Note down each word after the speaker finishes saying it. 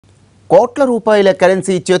కోట్ల రూపాయల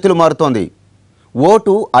కరెన్సీ చేతులు మారుతోంది.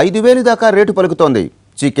 ఓటు 5,000 దాకా రేటు పలుకుతోంది.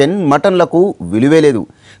 చికెన్ మటన్లకు విలువే లేదు.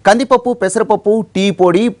 కందిపప్పు, పెసరపప్పు, టీ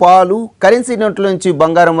పొడి, పాలు, కరెన్సీ నోట్ల నుంచి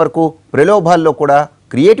బంగారం వరకు ప్రలోభాల్లో కూడా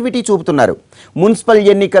క్రియేటివిటీ చూపుతున్నారు. మున్సిపల్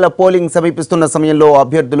ఎన్నికల పోలింగ్ సమీపిస్తున్న సమయంలో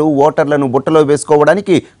అభ్యర్థులు ఓటర్లను బుట్టలో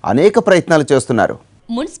వేసుకోవడానికి అనేక ప్రయత్నాలు చేస్తున్నారు.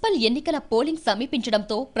 మున్సిపల్ ఎన్నికల పోలింగ్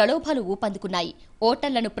సమీపించడంతో ప్రలోభాలు ఊపందుకున్నాయి.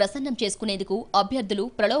 ఓటర్లను ప్రసన్నం చేసుకునేందుకు అభ్యర్థులు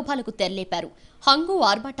ప్రలోభాలకు తెరలేపారు. హంగు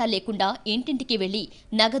ఆర్భాటాలు లేకుండా ఇంటింటికి వెళ్లి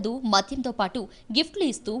నగదు, మద్యంతో పాటు గిఫ్ట్లు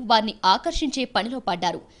ఇస్తూ వారిని ఆకర్షించే పనిలో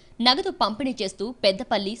పడ్డారు. నగదు పంపిణీ చేస్తూ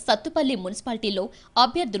పెద్దపల్లి, సత్తుపల్లి మున్సిపాలిటీల్లో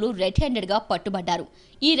అభ్యర్థులు రెడ్ హ్యాండెడ్గా పట్టుబడ్డారు.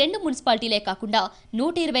 ఈ 2 మున్సిపాలిటీలే కాకుండా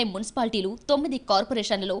 120 మున్సిపాలిటీలు, 9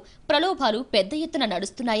 కార్పొరేషన్లలో ప్రలోభాలు పెద్ద ఎత్తున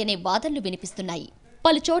నడుస్తున్నాయనే వాదనలు వినిపిస్తున్నాయి.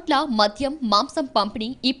 పలుచోట్ల మద్యం, మాంసం పంపిణీ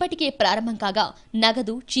ఇప్పటికే ప్రారంభం కాగా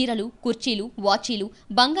నగదు, చీరలు, కుర్చీలు, వాచీలు,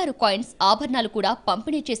 బంగారు కాయిన్స్, ఆభరణాలు కూడా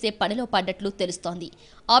పంపిణీ చేసే పనిలో పడ్డట్లు తెలుస్తోంది.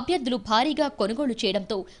 అభ్యర్థులు భారీగా కొనుగోలు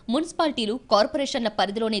చేయడంతో మున్సిపాలిటీలు, కార్పొరేషన్ల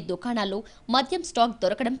పరిధిలోని దుకాణాల్లో మద్యం స్టాక్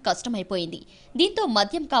దొరకడం కష్టమైపోయింది. దీంతో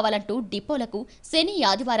మద్యం కావాలంటూ డిపోలకు శని,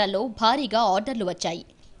 ఆదివారాల్లో భారీగా ఆర్డర్లు వచ్చాయి.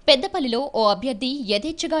 పెద్దపల్లిలో ఓ అభ్యర్థి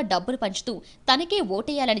యథేచ్ఛగా డబ్బులు పంచుతూ తనకే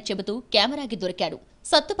ఓటేయాలని చెబుతూ కెమెరాకి దొరికాడు.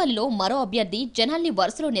 సత్తుపల్లిలో మరో అభ్యర్థి జనాల్ని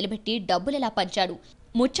వరుసలో నిలబెట్టి డబ్బులెలా పంచాడు.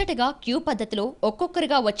 ముచ్చటగా క్యూ పద్ధతిలో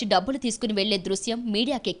ఒక్కొక్కరుగా వచ్చి డబ్బులు తీసుకుని వెళ్లే దృశ్యం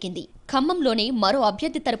మీడియాకెక్కింది. ఖమ్మంలోని మరో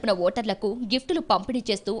అభ్యర్థి తరపున ఓటర్లకు గిఫ్టులు పంపిణీ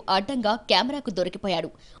చేస్తూ అడ్డంగా కెమెరాకు దొరికిపోయాడు.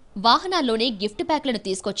 వాహనాల్లోనే గిఫ్ట్ ప్యాక్లను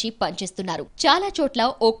తీసుకొచ్చి పంచేస్తున్నారు. చాలా చోట్ల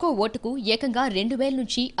ఒక్కో ఓటుకు ఏకంగా 2,000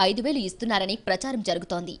 నుంచి 5,000 ఇస్తున్నారని ప్రచారం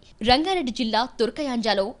జరుగుతోంది. రంగారెడ్డి జిల్లా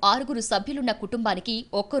తుర్కయాంజాలో 6 సభ్యులున్న కుటుంబానికి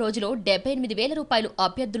ఒక్క రోజులో 78,000 రూపాయలు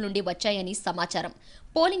అభ్యర్థుల నుండి వచ్చాయని సమాచారం.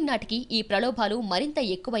 పోలింగ్ నాటికి ఈ ప్రలోభాలు మరింత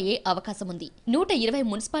ఎక్కువయ్యే అవకాశముంది. 120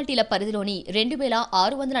 మున్సిపాలిటీల పరిధిలోని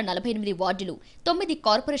 2,648 వార్డులు, 9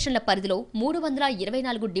 కార్పొరేషన్ల పరిధిలో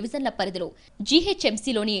 324 డివిజన్ల పరిధిలో,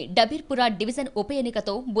 జీహెచ్ఎంసీలోని డబీర్పురా డివిజన్ ఉప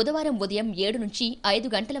ఎన్నికతో బుధవారం ఉదయం 7 నుంచి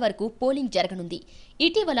 5 గంటల వరకు పోలింగ్ జరగనుంది.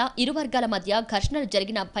 ఇటీవల ఇరు వర్గాల మధ్య ఘర్షణలు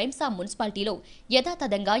జరిగిన భైంసా మున్సిపాలిటీలో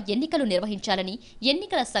యథాతథంగా ఎన్నికలు నిర్వహించాలని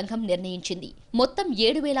ఎన్నికల సంఘం నిర్ణయించింది. మొత్తం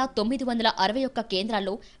 7,961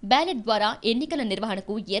 కేంద్రాల్లో బ్యాలెట్ ద్వారా ఎన్నికల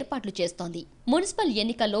నిర్వహణకు ఏర్పాట్లు చేస్తోంది. మున్సిపల్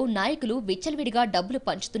ఎన్నికల్లో నాయకులు విచ్చలవిడిగా డబ్బులు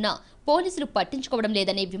పంచుతున్నా పోలీసులు పట్టించుకోవడం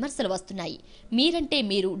లేదనే విమర్శలు వస్తున్నాయి. మీరంటే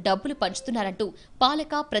మీరు డబ్బులు పంచుతున్నారంటూ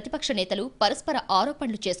పాలక, ప్రతిపక్ష నేతలు పరస్పర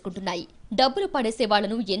ఆరోపణలు చేసుకుంటున్నాయి. డబ్బులు పడేసే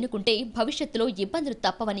వాళ్లను ఎన్నుకుంటే భవిష్యత్తులో ఇబ్బందులు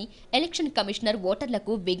తప్పవని ఎలక్షన్ కమిషనర్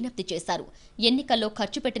ఓటర్లకు విజ్ఞప్తి చేశారు. ఎన్నికల్లో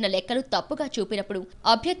ఖర్చు పెట్టిన లెక్కలు తప్పుగా చూపినప్పుడు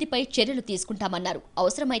అభ్యర్థిపై చర్యలు తీసుకుంటామన్నారు.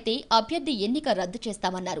 అవసరమైతే అభ్యర్థి ఎన్నిక రద్దు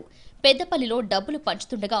చేస్తామన్నారు. పెద్దపల్లిలో డబ్బులు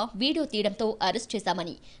పంచుతుండగా వీడియో తీయడంతో అరెస్ట్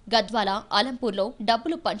చేశామని, గద్వాల, అలంపూర్లో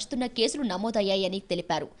డబ్బులు పంచుతున్న కేసులు నమోదయ్యాయని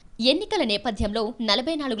తెలిపారు. ఎన్నికల నేపథ్యంలో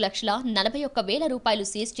 44,41,000 రూపాయలు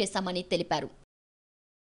సీజ్ చేశామని తెలిపారు.